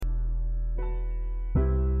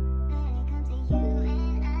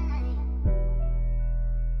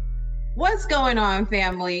What's going on,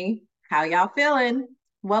 family? How y'all feeling?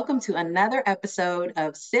 Welcome to another episode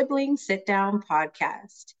of Sibling Sit Down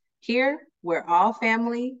Podcast. Here, we're all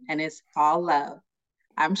family and it's all love.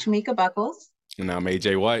 I'm Shamika Buckles. And I'm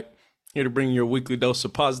AJ White, here to bring you a weekly dose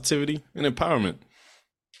of positivity and empowerment.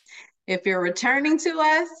 If you're returning to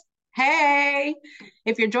us, hey!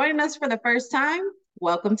 If you're joining us for the first time,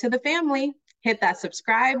 welcome to the family. Hit that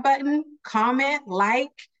subscribe button, comment, like,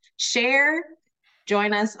 share.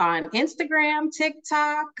 Join us on Instagram,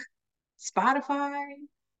 TikTok, Spotify,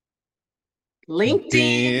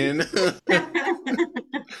 LinkedIn.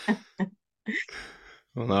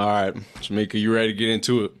 All right, Shamika, you ready to get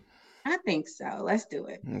into it? I think so. Let's do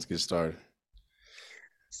it. Let's get started.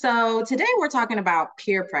 So today we're talking about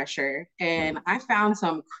peer pressure, and I found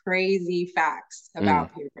some crazy facts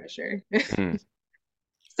about peer pressure.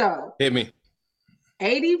 So hit me.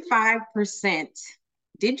 85%,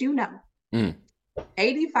 did you know?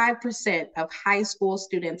 85% of high school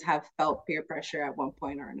students have felt peer pressure at one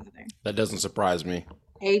point or another. That doesn't surprise me.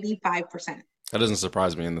 85%. That doesn't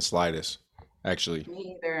surprise me in the slightest, actually.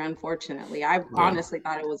 Me either, unfortunately. I honestly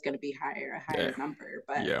thought it was going to be a higher number,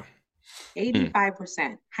 but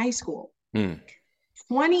 85% high school.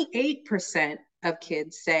 28% of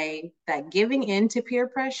kids say that giving in to peer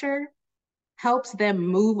pressure helps them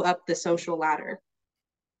move up the social ladder.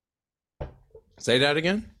 Say that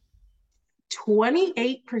again?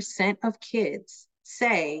 28% of kids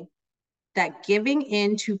say that giving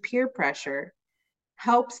in to peer pressure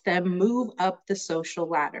helps them move up the social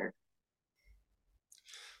ladder.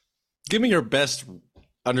 Give me your best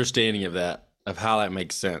understanding of that, of how that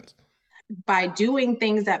makes sense. By doing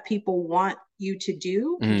things that people want you to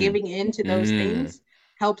do, giving in to those things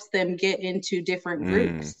helps them get into different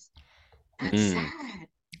groups. That's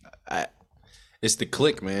sad. It's the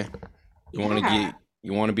clique, man. You want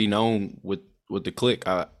to be known with the clique.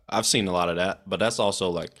 I've seen a lot of that, but that's also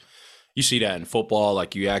like you see that in football.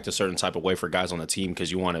 Like you act a certain type of way for guys on the team because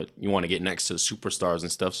you want to get next to the superstars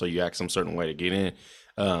and stuff. So you act some certain way to get in.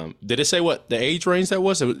 Did it say what the age range that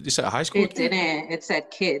was? It said high school? It didn't. It said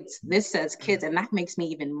kids. This says kids, and that makes me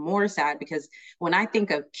even more sad because when I think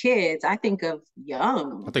of kids, I think of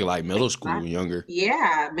young. I think like middle school and younger.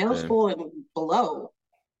 Yeah, middle school and below.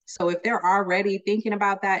 So if they're already thinking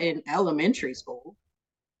about that in elementary school,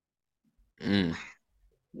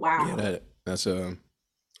 wow. Yeah, that's I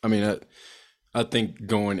mean, I think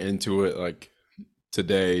going into it like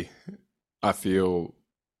today, I feel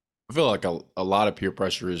like a lot of peer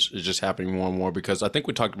pressure is just happening more and more because I think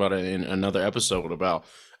we talked about it in another episode about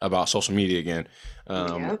social media again,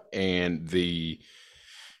 and the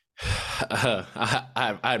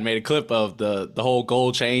I had made a clip of the whole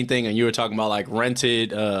gold chain thing, and you were talking about like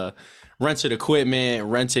rented equipment,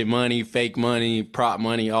 rented money, fake money, prop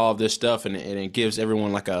money, all of this stuff, and it gives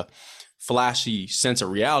everyone like a flashy sense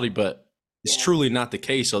of reality, but it's truly not the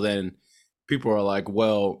case. So then people are like,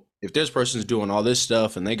 well, if this person's doing all this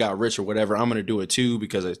stuff and they got rich or whatever, I'm going to do it too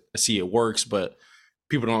because I see it works. But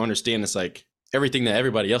people don't understand it's like everything that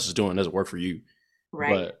everybody else is doing doesn't work for you.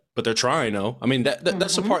 Right. But they're trying though. I mean,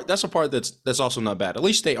 that's a part that's also not bad. At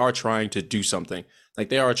least they are trying to do something. Like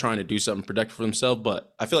they are trying to do something productive for themselves,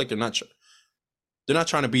 but I feel like they're not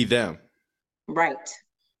trying to be them. Right.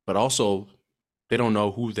 But also they don't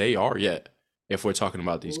know who they are yet. If we're talking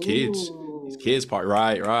about these kids. These kids part,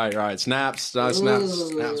 right. Snaps for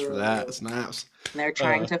that. Snaps. They're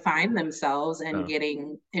trying to find themselves and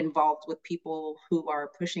getting involved with people who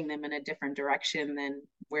are pushing them in a different direction than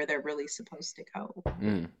where they're really supposed to go.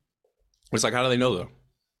 It's like, how do they know though?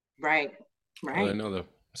 Right. How do they know though?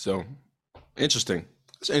 So interesting.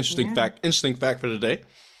 It's an interesting fact. Interesting fact for today.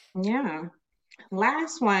 Yeah.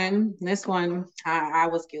 Last one. This one I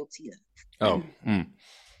was guilty of.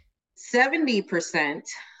 70%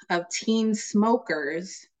 of teen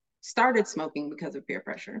smokers started smoking because of peer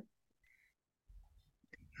pressure.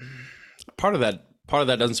 Part of that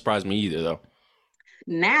doesn't surprise me either, though.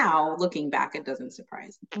 Now, looking back, it doesn't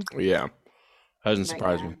surprise me. Yeah, doesn't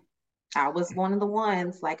surprise me. I was one of the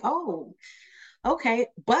ones like, oh, okay,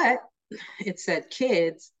 but it said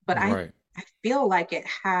kids, but I feel like it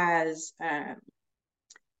has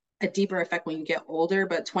a deeper effect when you get older,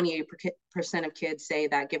 but 28% of kids say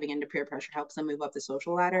that giving into peer pressure helps them move up the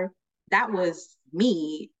social ladder. That was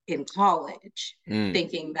me in college,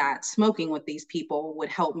 thinking that smoking with these people would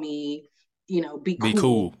help me, be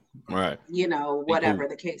cool. Right. Whatever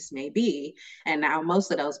the case may be. And now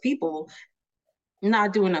most of those people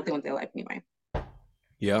not doing nothing with their life anyway.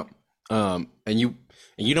 Yeah. And you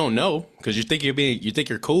don't know because you think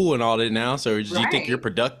you're cool and all that now. So you think you're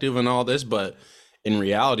productive and all this, but in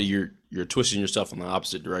reality, you're twisting yourself in the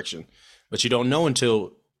opposite direction, but you don't know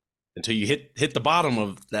until until you hit the bottom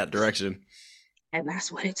of that direction. And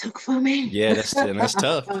that's what it took for me. Yeah, that's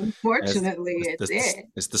tough. Unfortunately, it did.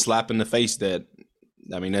 It's the slap in the face that,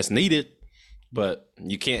 I mean, that's needed, but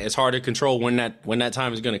you can't. It's hard to control when that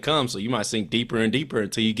time is going to come. So you might sink deeper and deeper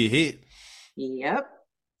until you get hit. Yep.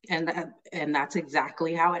 And that's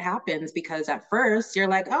exactly how it happens, because at first you're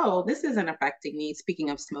like, oh, this isn't affecting me. Speaking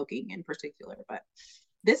of smoking in particular, but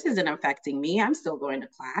this isn't affecting me. I'm still going to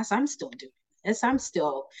class. I'm still doing this. I'm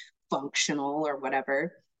still functional or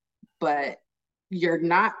whatever. But you're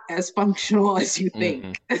not as functional as you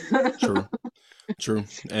think. True. True.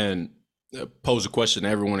 And pose a question to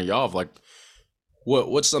every one of y'all of like,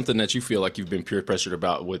 what's something that you feel like you've been peer pressured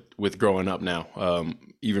about with growing up now?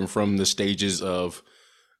 Even from the stages of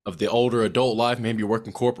the older adult life, maybe you work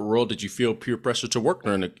in corporate world. Did you feel peer pressure to work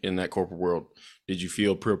in that corporate world? Did you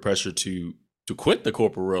feel peer pressure to quit the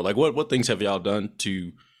corporate world? Like what things have y'all done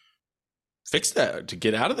to fix that, to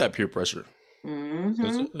get out of that peer pressure?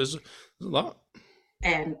 Mm-hmm. There's a lot.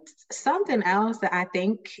 And something else that I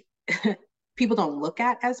think people don't look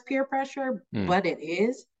at as peer pressure, but it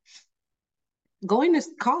is going to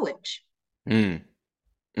college.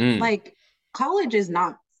 Like college is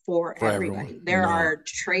not for everybody. Everyone. There are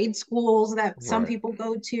trade schools that some people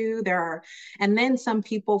go to. And then some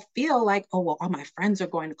people feel like, oh, well, all my friends are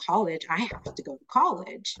going to college. I have to go to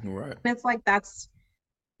college. Right. And it's like, that's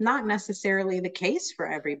not necessarily the case for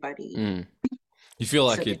everybody. You feel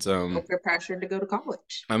like it's peer pressure to go to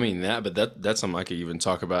college. I mean but that's something I could even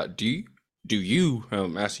talk about. Do you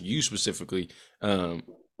asking you specifically,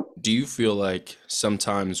 do you feel like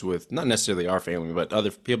sometimes with not necessarily our family, but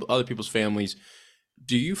other people's families,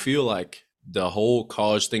 do you feel like the whole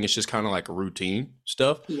college thing is just kind of like a routine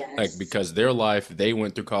stuff? Yes. Like because their life, they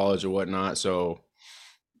went through college or whatnot, so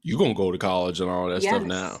you're gonna go to college and all that stuff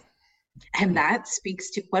now. And that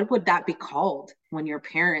speaks to, what would that be called when your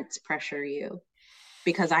parents pressure you?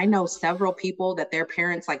 Because I know several people that their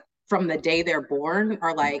parents, like from the day they're born,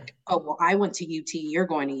 are like, oh, well, I went to UT, you're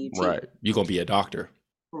going to UT. Right. You're going to be a doctor.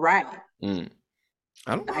 Right. I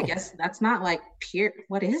don't know. I guess that's not like peer.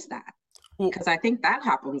 What is that? Because I think that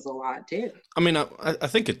happens a lot too. I mean, I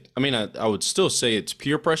think I would still say it's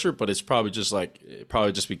peer pressure, but it's probably just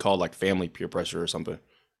be called like family peer pressure or something.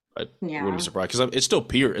 I wouldn't be surprised because it's still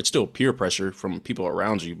peer pressure from people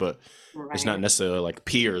around you, but it's not necessarily like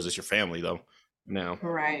peers. It's your family though. Now.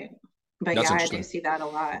 Right. But yeah, I do see that a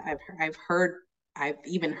lot. I've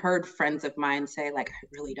even heard friends of mine say like, I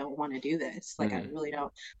really don't want to do this. Like, I really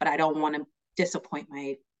don't, but I don't want to disappoint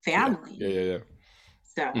my family. Yeah.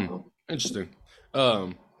 So interesting.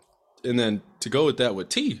 And then to go with that with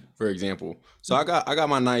tea, for example. So I got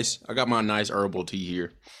my nice herbal tea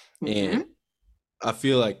here. And I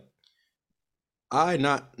feel like I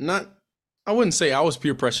wouldn't say I was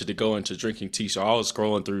peer pressured to go into drinking tea. So I was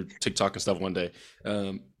scrolling through TikTok and stuff one day,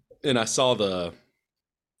 and I started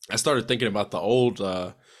thinking about the old,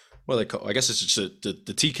 what are they call? I guess it's just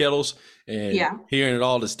the tea kettles, and hearing it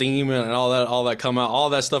all, the steam and all that come out. All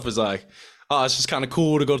that stuff is like, oh, it's just kind of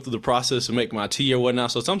cool to go through the process and make my tea or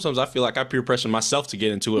whatnot. So sometimes I feel like I peer pressure myself to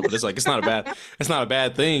get into it, but it's like it's not a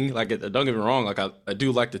bad thing. Like don't get me wrong, like I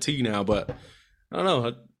do like the tea now, but I don't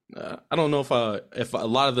know. I don't know if a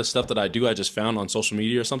lot of the stuff that I do, I just found on social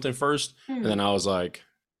media or something first. And then I was like,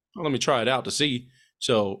 well, let me try it out to see.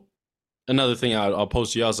 So another thing I'll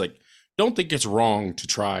post to you, I was like, don't think it's wrong to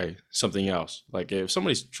try something else. Like if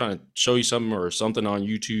somebody's trying to show you something or something on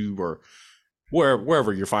YouTube or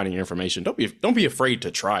wherever you're finding your information, don't be afraid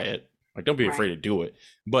to try it. Like, don't be afraid to do it.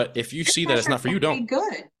 But if you see that it's not for you, don't. Be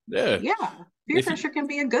good. Yeah. Peer pressure can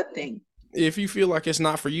be a good thing. If you feel like it's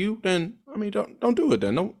not for you, then I mean, don't do it.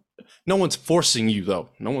 Then no one's forcing you though.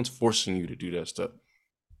 No one's forcing you to do that stuff.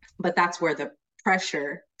 But that's where the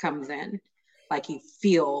pressure comes in. Like you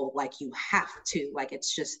feel like you have to. Like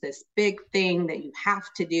it's just this big thing that you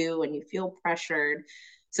have to do, and you feel pressured.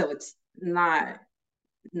 So it's not.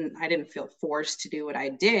 I didn't feel forced to do what I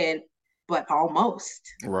did, but almost.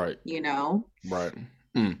 Right. You know. Right.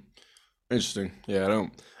 Interesting. Yeah,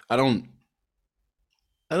 I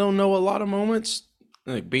don't know a lot of moments,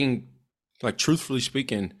 like being, like truthfully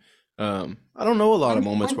speaking, I don't know a lot of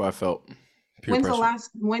moments where I felt peer pressure.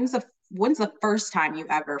 When's the first time you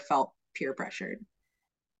ever felt peer pressured?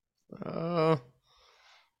 I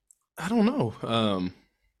don't know.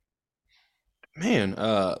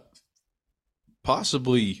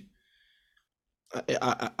 Possibly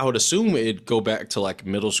I would assume it'd go back to like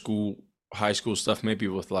middle school, high school stuff, maybe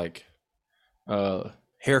with like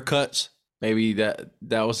haircuts. Maybe that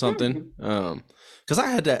was something. Because I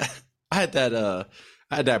had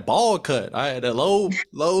that ball cut. I had that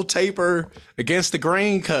low taper against the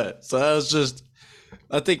grain cut. So I was just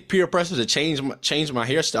I think peer pressure to change my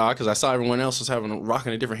hairstyle because I saw everyone else was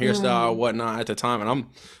rocking a different hairstyle or whatnot at the time, and I'm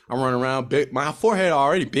running around big. My forehead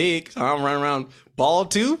already big, so I'm running around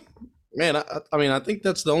bald too. Man, I mean, I think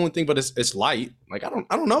that's the only thing, but it's light. Like I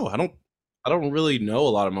don't know. I don't really know a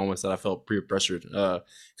lot of moments that I felt peer pressured.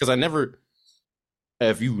 Because I never,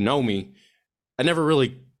 if you know me, I never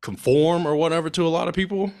really conform or whatever to a lot of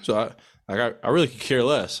people. So I really could care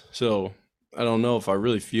less. So I don't know if I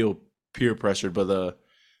really feel peer pressured, but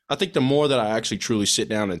I think the more that I actually truly sit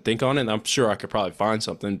down and think on it, I'm sure I could probably find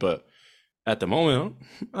something. But at the moment,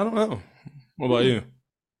 I don't know. What about you?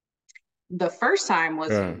 The first time was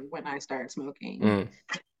when I started smoking.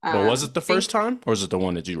 But was it the first time, or is it the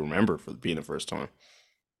one that you remember for being the first time?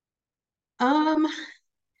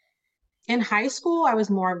 In high school, I was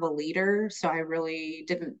more of a leader, so I really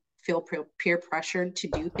didn't feel peer pressured to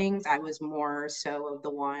do things. I was more so of the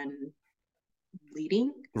one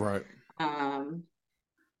leading. Right.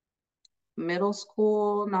 Middle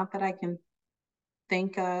school, not that I can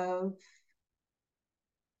think of.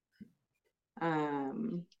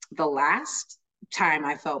 The last time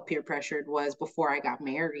I felt peer pressured was before I got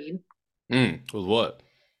married. Was what?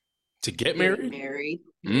 To get married? Married,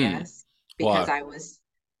 yes. Because Why?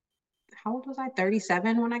 How old was I?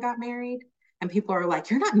 37 when I got married. And people are like,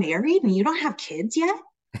 you're not married and you don't have kids yet?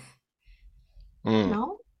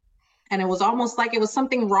 No. And it was almost like it was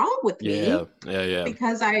something wrong with me. Yeah.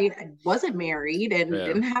 Because I wasn't married and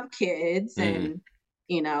didn't have kids and,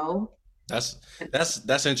 you know.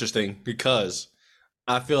 That's interesting because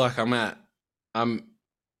I feel like I'm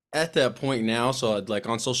at that point now. So like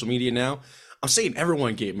on social media now, I'm seeing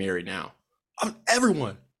everyone get married now.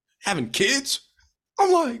 Everyone having kids.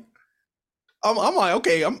 I'm like,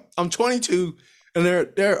 okay, I'm 22 and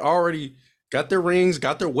they're already got their rings,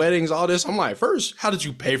 got their weddings, all this. I'm like, first, how did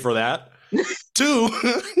you pay for that? Two,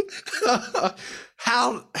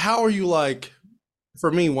 how are you like?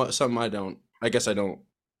 For me, something I guess I don't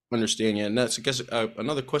understand yet, and that's I guess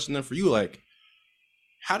another question then for you. Like,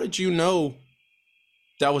 how did you know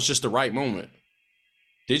that was just the right moment?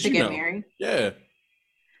 Did you get know? Married? Yeah.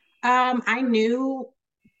 I knew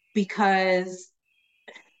because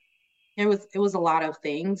it was a lot of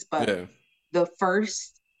things, but the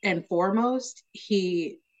first and foremost,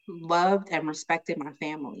 he loved and respected my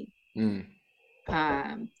family.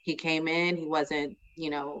 He came in, he wasn't, he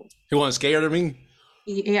wasn't scared of me.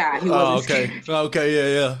 Yeah, he wasn't scared.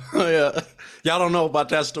 Okay, yeah. Y'all don't know about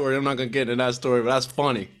that story. I'm not gonna get into that story, but that's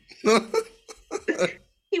funny.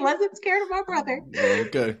 He wasn't scared of my brother.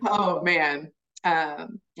 Okay. Oh man.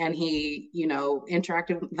 And he,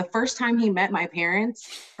 interacted. The first time he met my parents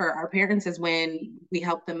or our parents is when we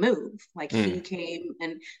helped them move. Like he came,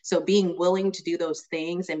 and so being willing to do those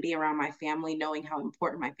things and be around my family, knowing how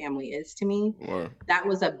important my family is to me, that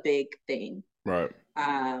was a big thing. Right.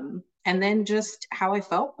 And then just how I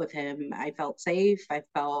felt with him. I felt safe. I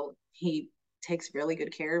felt he takes really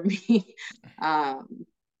good care of me.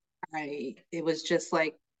 It was just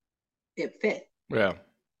like it fit. Yeah.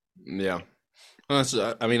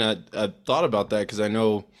 I mean, I thought about that because I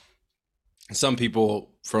know some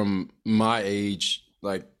people from my age,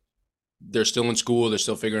 like they're still in school, they're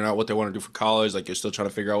still figuring out what they want to do for college, like they're still trying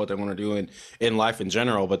to figure out what they want to do in life in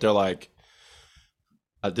general. But they're like,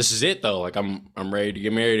 this is it though. Like I'm ready to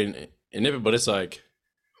get married but it's like,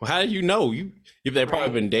 well, how do you know? They've probably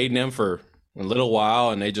been dating them for a little while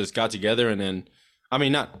and they just got together and then. I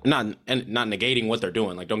mean, not negating what they're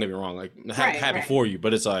doing. Like, don't get me wrong. Like, happy for you,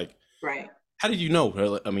 but it's like, how did you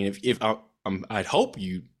know? I mean, if I'd hope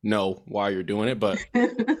you know why you're doing it, but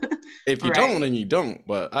if you don't, then you don't.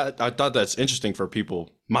 But I thought that's interesting for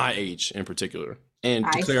people my age in particular. And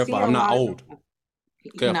to clarify, I'm not old.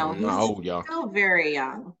 I'm not old, y'all. Still very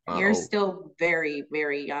young. You're still very,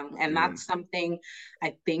 very young, and that's something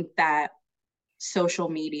I think that social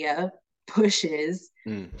media pushes.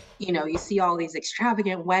 You see all these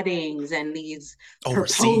extravagant weddings and these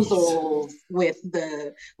proposals with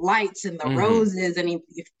the lights and the roses, and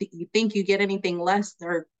if you think you get anything less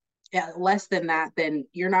than that, then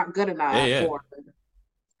you're not good enough. Or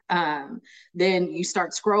then you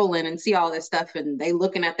start scrolling and see all this stuff and they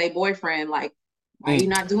looking at their boyfriend like, why are you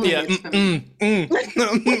not doing this for me?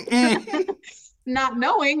 Not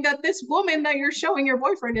knowing that this woman that you're showing your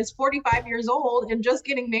boyfriend is 45 years old and just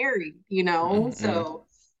getting married, So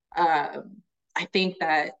I think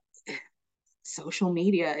that social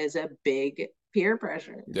media is a big peer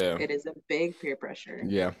pressure. Yeah. It is a big peer pressure.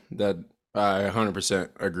 Yeah, that I 100%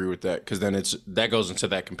 agree with that because then that goes into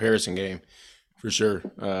that comparison game for sure.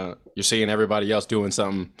 You're seeing everybody else doing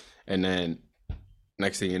something and then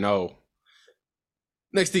next thing you know,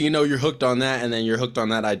 Next thing you know, you're hooked on that, and then you're hooked on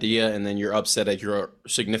that idea, and then you're upset at your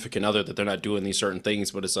significant other that they're not doing these certain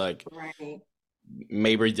things. But it's like Right.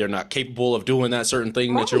 maybe they're not capable of doing that certain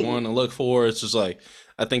thing that you're Right. wanting to look for. It's just like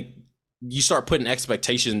I think you start putting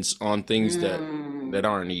expectations on things that Mm,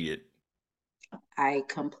 aren't needed. I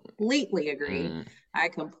completely agree. Mm, I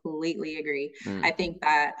completely agree. I mm, think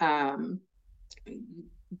that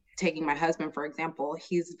taking my husband, for example,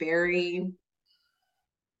 he's very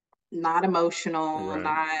not emotional, right.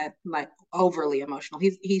 not like overly emotional.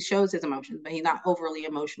 He shows his emotions, but he's not overly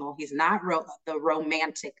emotional. He's not the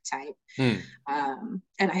romantic type. Mm,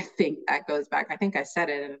 And I think that goes back. I think I said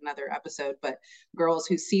it in another episode, but girls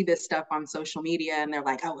who see this stuff on social media and they're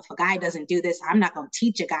like, "Oh, if a guy doesn't do this, I'm not going to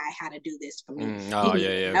teach a guy how to do this for me. mm. He Oh didn't yeah,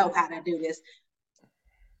 even yeah. know how to do this."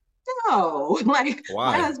 No, like my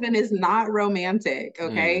Why? husband is not romantic.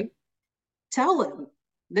 Mm, Okay, tell him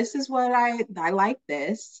this is what I like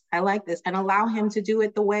this. I like this and allow him to do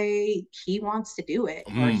it the way he wants to do it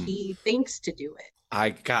or mm. he thinks to do it.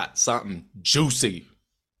 I got something juicy.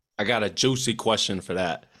 I got a juicy question for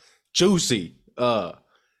that. Juicy.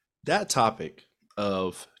 That topic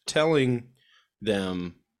of telling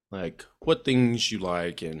them like what things you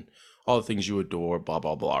like and all the things you adore, blah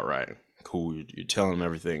blah blah. Right? Cool. You're telling them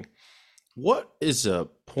everything. What is a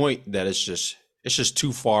point that it's just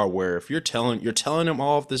too far? Where if you're telling him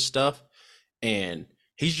all of this stuff and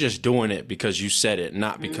he's just doing it because you said it,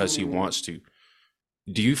 not because he Mm, wants to.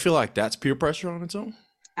 Do you feel like that's peer pressure on its own?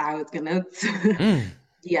 I was gonna Mm,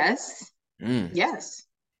 yes, mm, yes.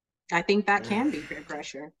 I think that mm, can be peer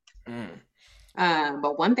pressure. mm.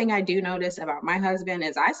 But one thing I do notice about my husband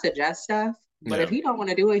is I suggest stuff, but if Yeah. he don't want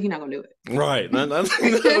to do it, he not gonna do Right.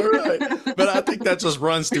 Right. But I think it. that just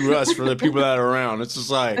runs through us for the people that are around. It's just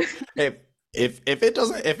like, if it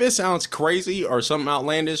doesn't if it sounds crazy or something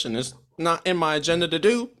outlandish and it's not in my agenda to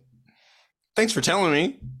do, thanks for telling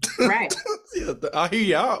me. Right, Yeah, I hear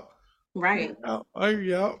you out. right. I hear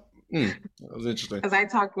you out. That was interesting. Because I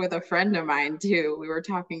talked with a friend of mine too. We were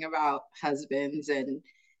talking about husbands and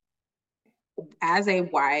as a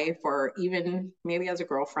wife or even maybe as a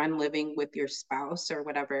girlfriend living with your spouse or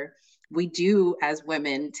whatever, we do as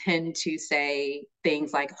women tend to say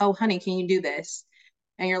things like, "Oh, honey, can you do this?"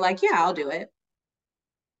 And you're like, "Yeah, I'll do it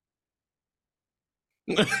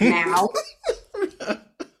now."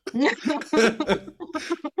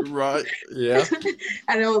 Right. Yeah.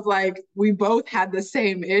 And it was like we both had the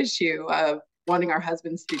same issue of wanting our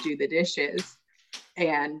husbands to do the dishes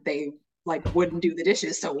and they like wouldn't do the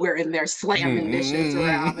dishes. So we're in there slamming dishes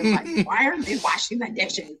around and like, Mm, why aren't they washing the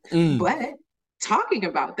dishes? mm. But talking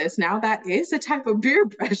about this now, that is a type of peer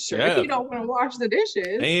pressure. If Yeah. you don't want to wash the They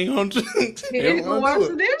dishes, ain't gonna do, he they ain't don't gonna want to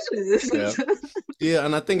do wash it. the Yeah. dishes Yeah,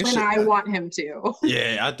 and I think it's when just, I want him to.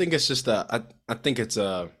 yeah, I think it's just I think it's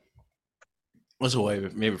what's a way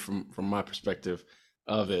maybe from my perspective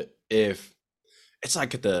of it. If it's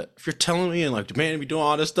like if you're telling me and like demanding me doing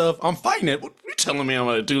all this stuff, I'm fighting it. What are you telling me I'm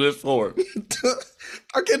gonna do this for?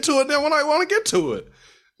 I get to it then when I want to get to it.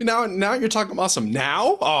 Now you're talking about some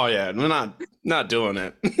now? Oh yeah, we're not doing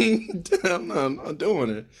it. I'm not doing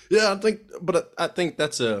it. Yeah, I think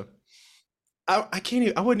that's I can't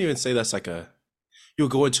even, I wouldn't even say that's like you'll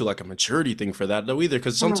go into like a maturity thing for that though either,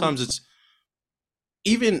 because Mm, sometimes it's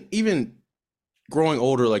even growing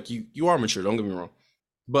older, like you are mature. Don't get me wrong,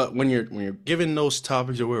 but when you're given those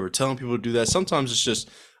topics or whatever, telling people to do that, sometimes it's just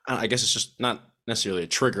I guess it's just not necessarily a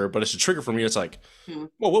trigger, but it's a trigger for me. It's like, mm.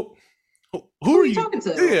 well, who Who are are you you? talking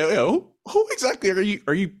Yeah, to? yeah. Who exactly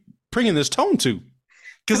are you bringing this tone to?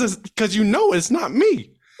 Because it's not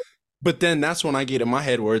me. But then that's when I get in my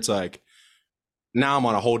head where it's like now I'm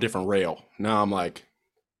on a whole different rail. Now I'm like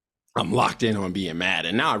I'm locked in on being mad,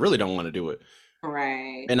 and now I really don't want to do it.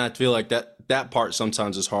 Right, And I feel like that part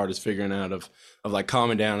sometimes is hard, is figuring out of like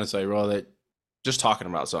calming down and say, well, that just talking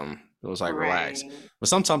about something. It was like relax. right. But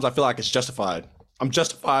sometimes I feel like it's justified. I'm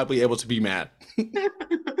justifiably able to be mad.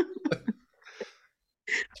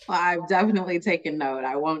 Well, I've definitely taken note.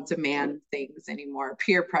 I won't demand things anymore,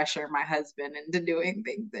 peer pressure my husband into doing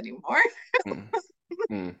things anymore. Mm,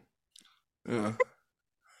 mm, yeah.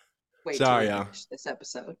 Wait till we Sorry, y'all. finish this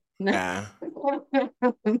episode. Yeah.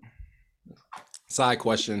 Side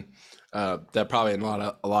question that probably a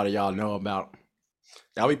lot of y'all know about.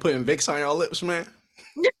 Y'all be putting Vicks on y'all lips, man.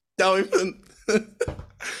 Y'all be putting,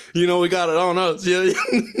 we got it on us. Yeah.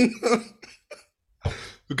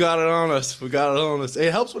 We got it on us. We got it on us. It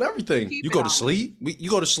helps with everything. Keep You it go to on us. sleep. You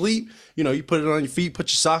go to sleep. You put it on your feet. Put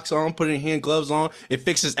your socks on. Put it in hand gloves on. It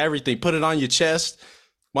fixes everything. Put it on your chest.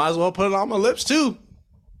 Might as well put it on my lips too.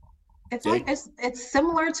 It's Yeah. like it's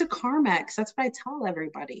similar to Carmex. That's what I tell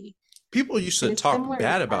everybody. People used to It's talk similar to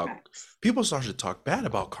bad about. CarMax. People started to talk bad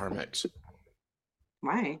about Carmex.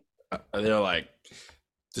 Why? They're like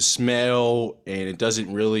the smell, and it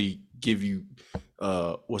doesn't really give you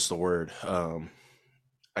what's the word?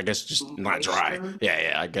 I guess just not dry. Moisture.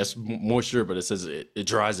 Yeah, I guess moisture, but it says it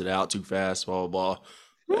dries it out too fast. Blah blah blah.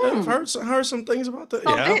 Yeah, I've Hmm. heard some things about that.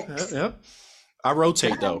 So Yeah, Vicks. yeah. I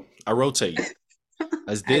rotate Wow. though. I rotate.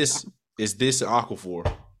 As I this is this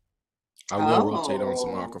Aquaphor. I will rotate on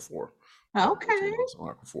some Oh, Aquaphor. I'll okay. rotate on some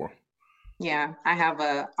Aquaphor. Yeah, I have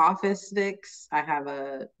a office Vicks, I have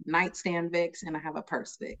a nightstand Vicks, and I have a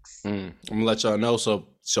purse Vicks. I'm gonna let y'all know.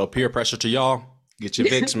 So peer pressure to y'all. Get your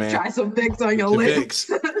Vicks, man. Try some Vicks on Get your your lips.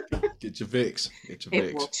 Vicks. Get your Vicks. Get your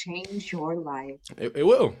It will Vicks. change your life. It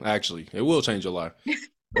will actually. It will change your life.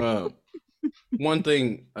 Uh, one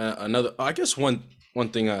thing, another. I guess one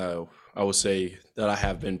thing I would say that I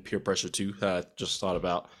have been peer pressure to that I just thought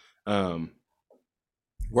about.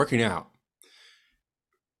 Working out.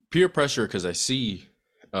 Peer pressure because I see.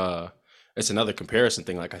 It's another comparison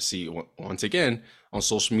thing. Like I see once again on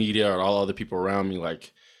social media or all other people around me,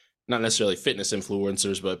 like not necessarily fitness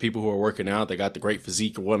influencers, but people who are working out, they got the great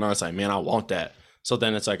physique or whatnot. It's like, man, I want that. So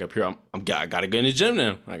then it's like up here, I gotta get in the gym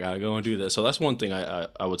now. I gotta go and do that. So that's one thing I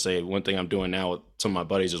would say. One thing I'm doing now with some of my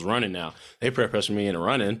buddies is running now. They pressure me into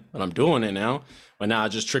running, but I'm doing it now. But now I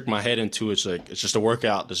just trick my head into it's like it's just a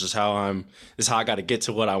workout. This is how This is how I got to get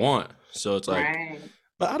to what I want. So it's like, Right.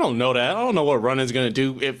 but I don't know that. I don't know what running's gonna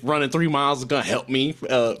do. If running 3 miles is gonna help me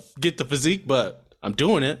get the physique, but I'm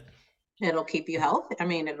doing it. It'll keep you healthy. I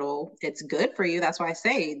mean, it's good for you. That's why I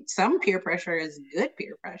say some peer pressure is good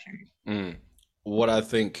peer pressure. Mm. What I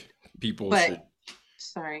think people But should.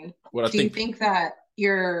 sorry, What I do you think. think that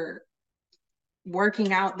you're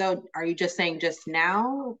working out though? Are you just saying just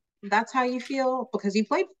now that's how you feel? Because you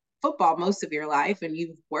played football most of your life and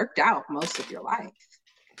you've worked out most of your life.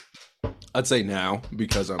 I'd say now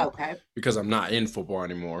Okay, because I'm not in football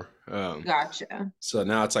anymore. gotcha. So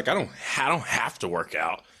now it's like I don't have to work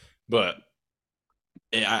out, but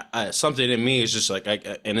something in me is just like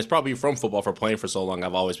and it's probably from football for playing for so long.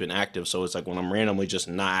 I've always been active, so it's like when I'm randomly just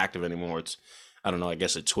not active anymore, it's I don't know. I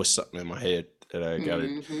guess it twists something in my head that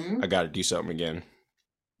Mm-hmm. I gotta do something again.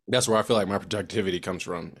 That's where I feel like my productivity comes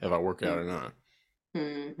from if I work out or not.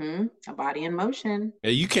 Mm-hmm. A body in motion.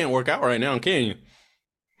 Yeah, you can't work out right now, can you?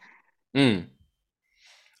 Mm.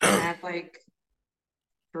 I have like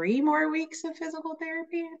 3 more weeks of physical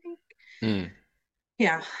therapy, I think. Mm.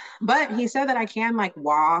 Yeah. But he said that I can like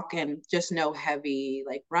walk and just no heavy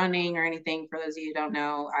like running or anything. For those of you who don't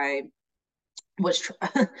know, I was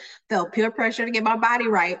felt peer pressure to get my body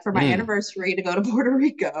right for my Mm. anniversary to go to Puerto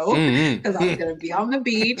Rico Mm. because I was going to be on the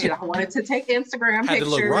beach and I wanted to take Instagram Had to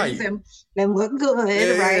look pictures right. and look good, Yeah,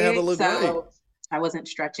 had to right? look right. So I wasn't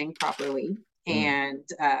stretching properly Mm. and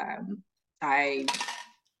I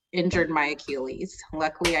injured my Achilles.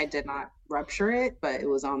 Luckily, I did not rupture it, but it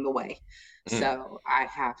was on the way. Mm. So I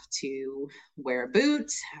have to wear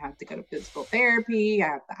boots, I have to go to physical therapy, I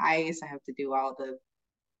have the ice, I have to do all the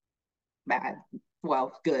bad,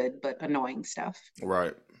 well, good, but annoying stuff.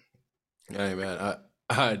 Right. Hey man,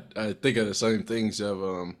 I think of the same things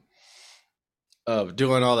of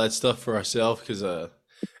doing all that stuff for ourselves because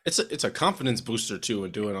it's a confidence booster too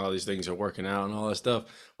in doing all these things and working out and all that stuff.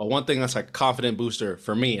 But one thing that's like a confident booster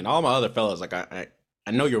for me and all my other fellas, like I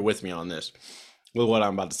know you're with me on this with what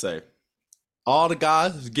I'm about to say. All the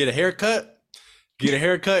guys get a haircut. Get a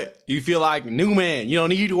haircut. You feel like new man. You don't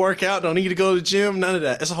need to work out. Don't need to go to the gym. None of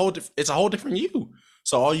that. It's a whole different you.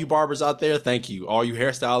 So all you barbers out there, thank you. All you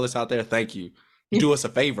hairstylists out there, thank you. You do us a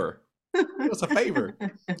favor. Do us a favor,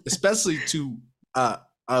 especially to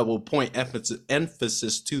I will point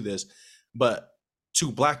emphasis to this, but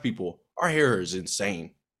to black people, our hair is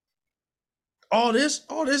insane. All this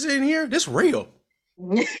in here, this real.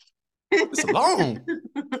 It's long,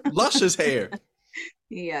 luscious hair.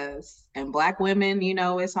 Yes. And black women, you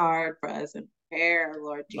know, it's hard for us in hair,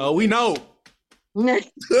 Lord Jesus. Oh, we know.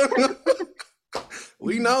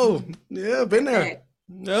 We know. Yeah, been there.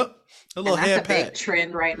 Yep. A little and that's hair a big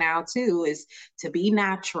trend right now too, is to be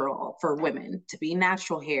natural for women, to be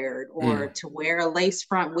natural haired or to wear a lace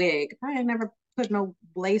front wig. I ain't never put no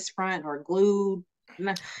lace front or glued,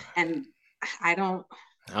 and I don't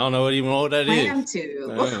know what that plan is.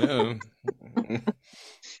 to.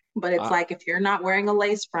 But it's like if you're not wearing a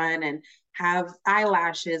lace front and have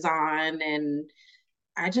eyelashes on, and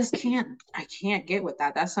I can't get with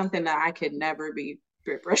that. That's something that I could never be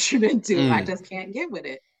pressured into. I just can't get with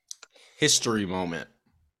it. History moment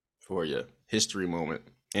for you. History moment.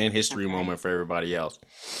 And history moment for everybody else.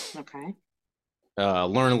 Okay.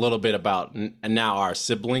 Learn a little bit about now our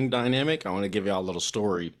sibling dynamic. I want to give y'all a little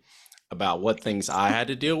story. about what things I had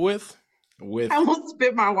to deal with. I almost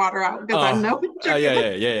spit my water out because I know what you're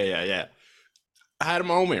yeah. I had a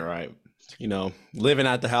moment, right? You know, living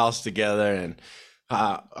at the house together, and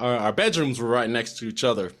our bedrooms were right next to each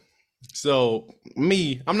other. So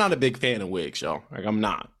I'm not a big fan of wigs, y'all. Like I'm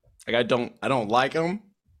not. Like I don't like them.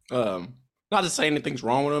 Not to say anything's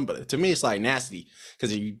wrong with them, but to me it's like nasty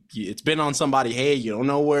because it's been on somebody's head. You don't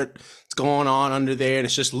know what's going on under there, and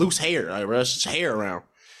it's just loose hair. Like, it's just hair around.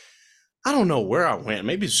 I don't know where I went.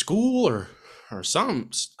 Maybe school or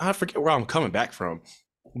something. I forget where I'm coming back from.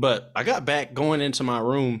 But I got back going into my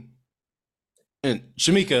room, and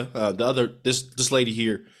Shamika, this lady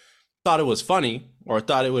here, thought it was funny or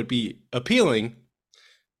thought it would be appealing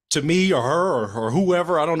to me or her or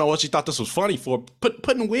whoever. I don't know what she thought this was funny for,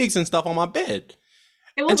 putting wigs and stuff on my bed.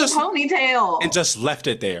 It was a ponytail. And just left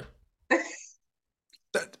it there.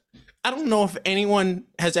 I don't know if anyone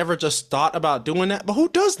has ever just thought about doing that, but who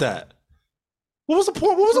does that? What was the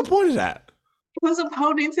point? What was the point of that? It was a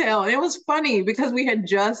ponytail. And it was funny because we had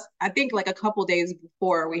just, I think like a couple days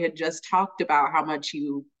before, we had just talked about how much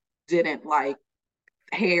you didn't like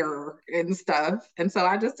hair and stuff. And so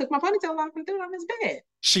I just took my ponytail off and threw it on his bed.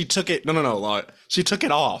 She took it. No. Like, she took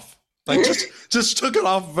it off. Like just took it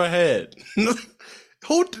off of her head. You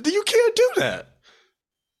can't do that.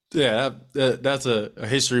 Yeah, that's a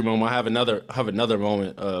history moment. I have another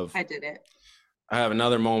moment of. I did it. I have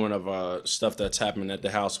another moment of stuff that's happening at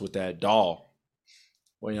the house with that doll.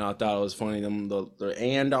 Well, I thought it was funny. The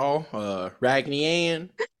Ann doll, Raggedy Ann.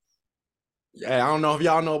 Yeah, I don't know if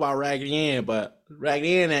y'all know about Raggedy Ann, but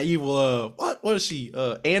Raggedy Ann, that evil, what is she?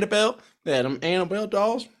 Annabelle? Yeah, them Annabelle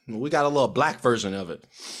dolls. We got a little black version of it.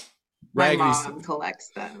 Raggedy, my mom collects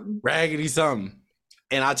them. Raggedy something.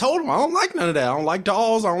 And I told him, I don't like none of that. I don't like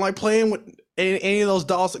dolls. I don't like playing with any of those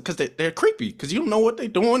dolls because they're creepy because you don't know what they're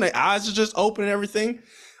doing. Their eyes are just open and everything.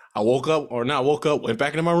 I went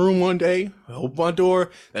back into my room one day, opened my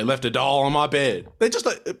door, they left a doll on my bed. They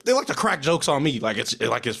like to crack jokes on me like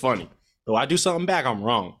it's funny. So I do something back, I'm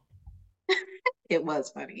wrong. It was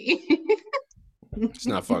funny. It's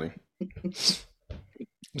not funny. It's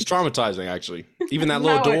traumatizing, actually. Even that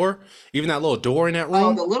little door in that room.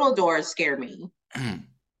 Oh, the little doors scare me.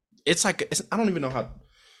 It's like I don't even know how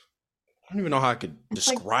I could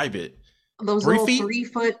describe it. Those 3 feet? 3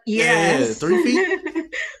 foot, yes. 3 feet.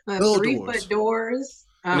 The 3 foot doors.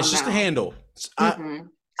 And it's just a handle.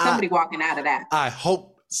 Somebody walking out of that. I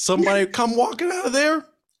hope somebody come walking out of there.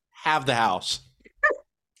 Have the house.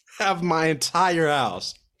 Have my entire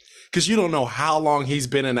house. Because you don't know how long he's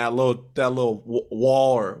been in that little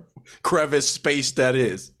wall or crevice space that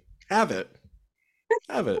is. Have it.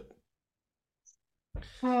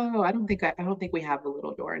 Oh, I don't think we have a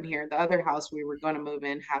little door in here. The other house we were going to move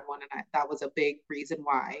in had one, and that was a big reason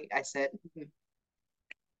why I said. Mm-hmm.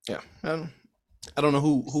 Yeah, I don't know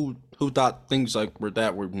who thought things like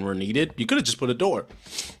that were needed. You could have just put a door.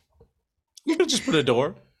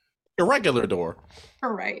 A regular door.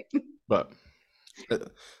 All right. But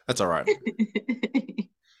that's all right.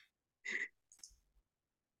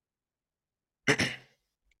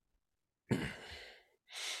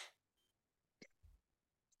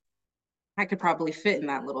 I could probably fit in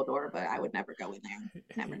that little door, but I would never go in there.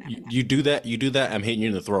 Never. You do that, I'm hitting you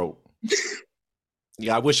in the throat.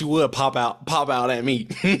 Yeah, I wish you would pop out at me.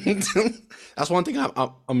 That's one thing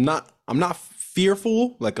I'm not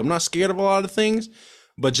fearful, like I'm not scared of a lot of things,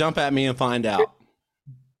 but jump at me and find out.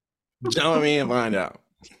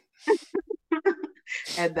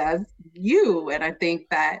 And that's you. And I think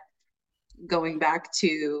that going back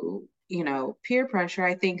to, peer pressure,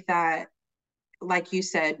 I think that, like you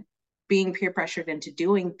said, being peer pressured into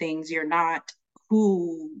doing things, you're not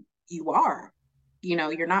who you are.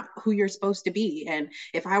 You're not who you're supposed to be. And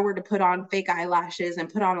if I were to put on fake eyelashes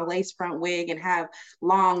and put on a lace front wig and have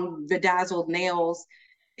long bedazzled nails,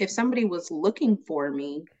 if somebody was looking for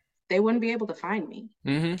me, they wouldn't be able to find me.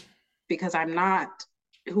 Mm-hmm. Because I'm not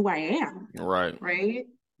who I am. Right.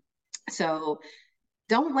 So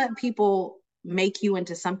don't let people make you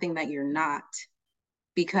into something that you're not.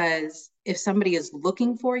 Because if somebody is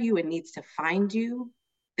looking for you and needs to find you,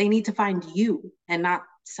 they need to find you and not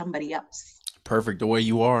somebody else. Perfect the way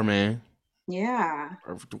you are, man. Yeah.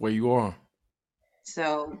 Perfect the way you are.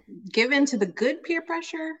 So give in to the good peer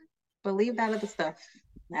pressure, but leave that other stuff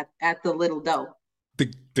at the little dough.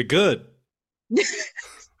 The good.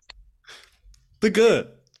 The good.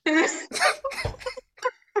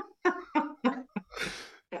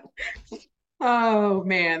 Oh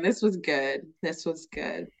man, this was good.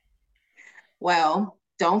 Well,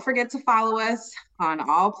 don't forget to follow us on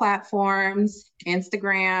all platforms,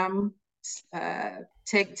 Instagram,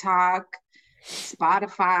 TikTok,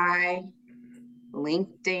 Spotify,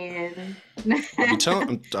 LinkedIn.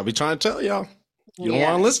 I'll be trying to tell y'all. You don't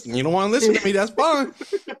want to listen. Yes. You don't want to listen to me. That's fine.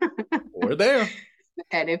 We're there.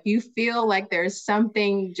 And if you feel like there's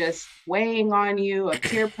something just weighing on you, a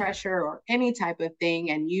peer pressure or any type of thing,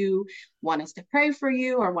 and you want us to pray for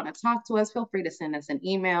you or want to talk to us, feel free to send us an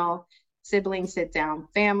email,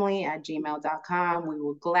 siblingsitdownfamily@gmail.com. We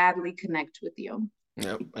will gladly connect with you.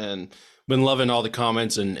 Yep. And been loving all the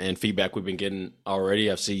comments and feedback we've been getting already.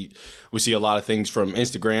 We see a lot of things from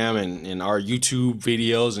Instagram and our YouTube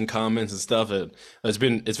videos and comments and stuff. It's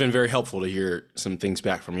been very helpful to hear some things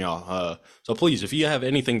back from y'all. So please, if you have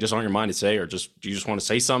anything just on your mind to say, or you just want to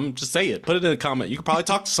say something, just say it. Put it in a comment. You could probably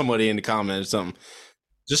talk to somebody in the comment or something.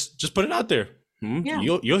 Just put it out there. Yeah.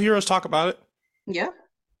 You'll hear us talk about it. Yeah.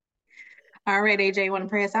 All right, AJ, you want to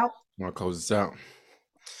pray us out? I'll close this out.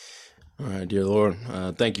 All right, dear Lord,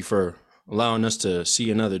 thank you for allowing us to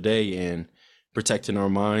see another day and protecting our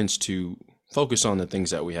minds to focus on the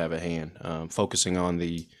things that we have at hand, focusing on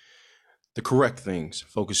the correct things,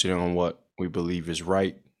 focusing on what we believe is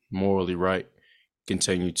right, morally right,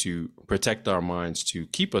 continue to protect our minds to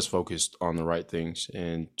keep us focused on the right things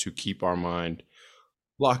and to keep our mind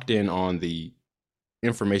locked in on the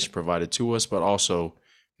information provided to us, but also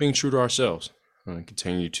being true to ourselves and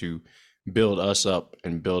continue to build us up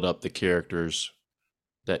and build up the characters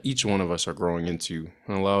that each one of us are growing into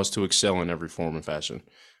and allow us to excel in every form and fashion.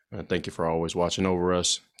 Thank you for always watching over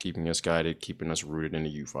us, keeping us guided, keeping us rooted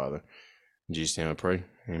into you, Father. In Jesus' name I pray.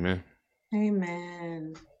 Amen.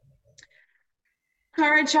 Amen.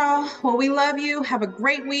 All right, y'all. Well, we love you. Have a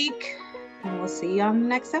great week, and we'll see you on the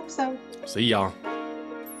next episode. See y'all.